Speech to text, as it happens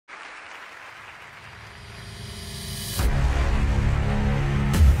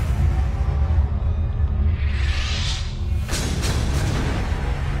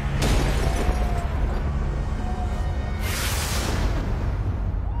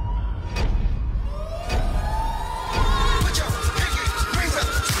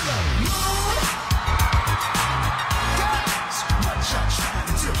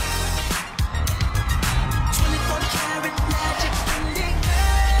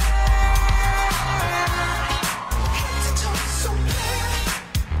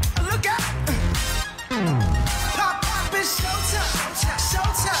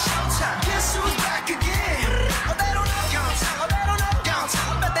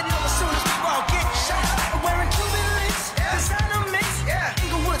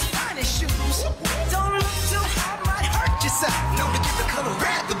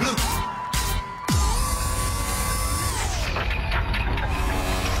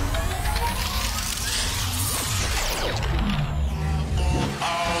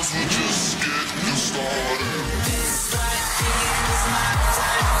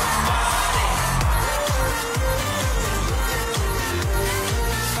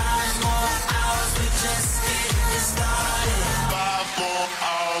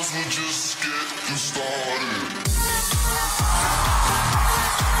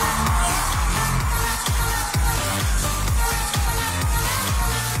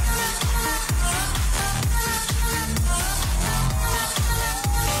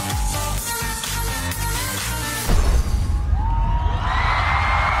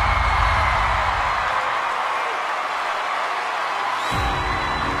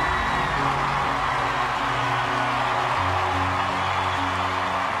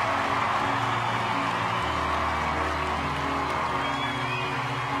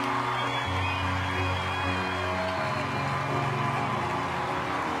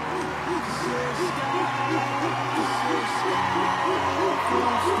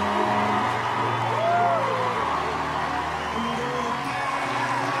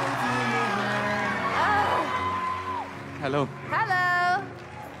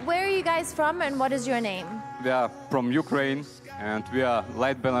where are you guys from and what is your name? We are from Ukraine and we are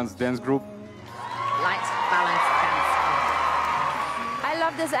Light Balance Dance Group. Light Balance Dance. I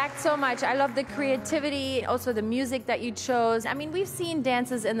love this act so much. I love the creativity, also the music that you chose. I mean, we've seen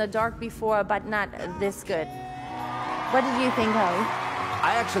dances in the dark before, but not this good. What did you think, Holly?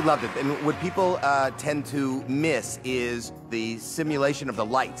 I actually loved it. And what people tend to miss is the simulation of the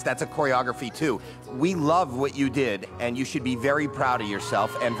lights. That's a choreography, too. We love what you did, and you should be very proud of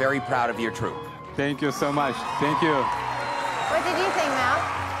yourself and very proud of your troupe. Thank you so much. Thank you. What did you think, Mel?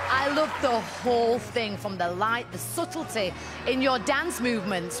 I loved the whole thing, from the light, the subtlety in your dance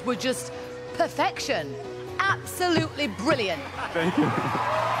movements were just perfection. Absolutely brilliant. Thank you.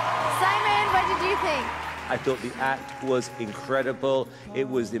 Simon, what did you think? I thought the act was incredible. It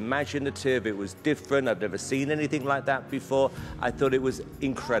was imaginative, it was different. I've never seen anything like that before. I thought it was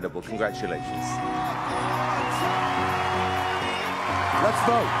incredible. Congratulations. Let's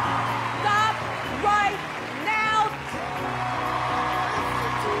vote. Stop right now.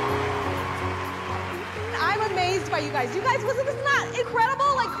 I'm amazed by you guys. You guys, wasn't this not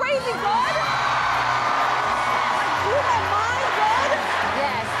incredible? Like crazy good? You have mine good?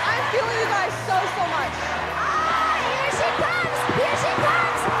 Yes. I'm feeling you guys so much. Here she comes! Here she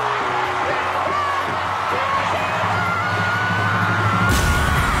comes!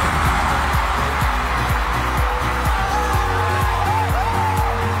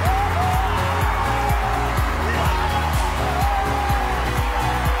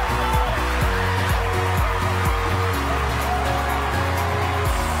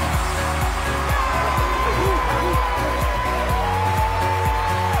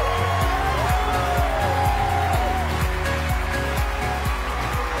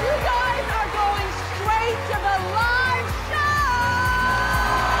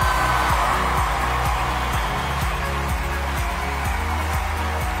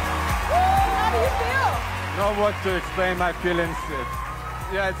 I don't know what to explain my feelings.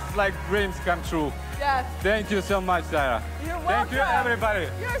 It's like dreams come true. Yes. Thank you so much, Tyra. You're welcome. Thank you, everybody.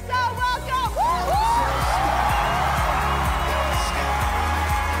 You're so welcome. Woo-hoo!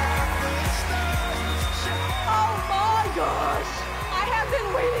 Oh my gosh. I have been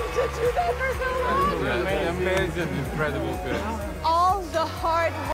waiting to do that for so long. Amazing, incredible film. All the hard work.